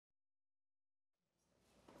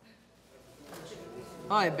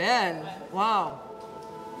Oh, Ben, wow.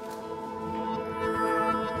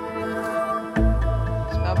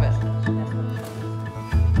 Super belle.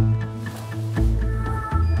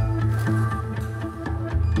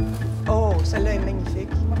 Oh, celle-là est magnifique.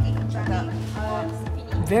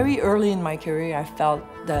 Very early in my career, I felt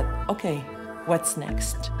that, okay, what's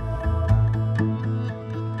next?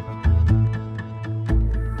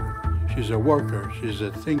 She's a worker, she's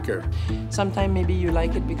a thinker. Sometimes maybe you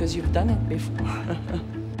like it because you've done it before.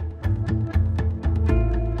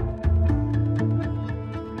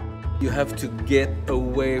 You have to get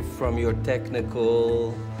away from your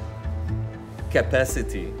technical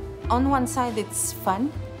capacity. On one side, it's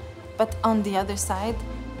fun, but on the other side,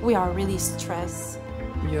 we are really stressed.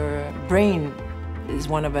 Your brain is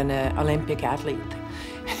one of an Olympic athlete.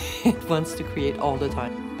 It wants to create all the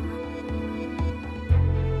time.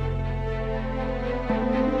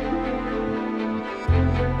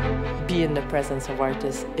 Be in the presence of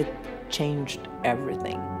artists, it changed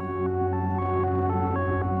everything.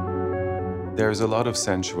 There's a lot of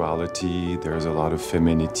sensuality, there's a lot of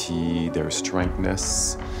femininity, there's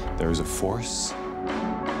strengthness, there's a force.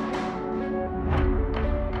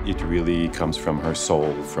 It really comes from her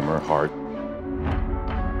soul, from her heart.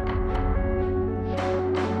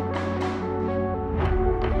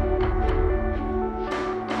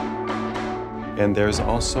 And there's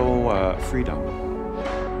also freedom.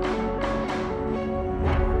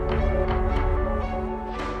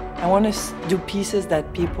 I want to do pieces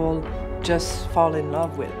that people just fall in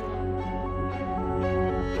love with.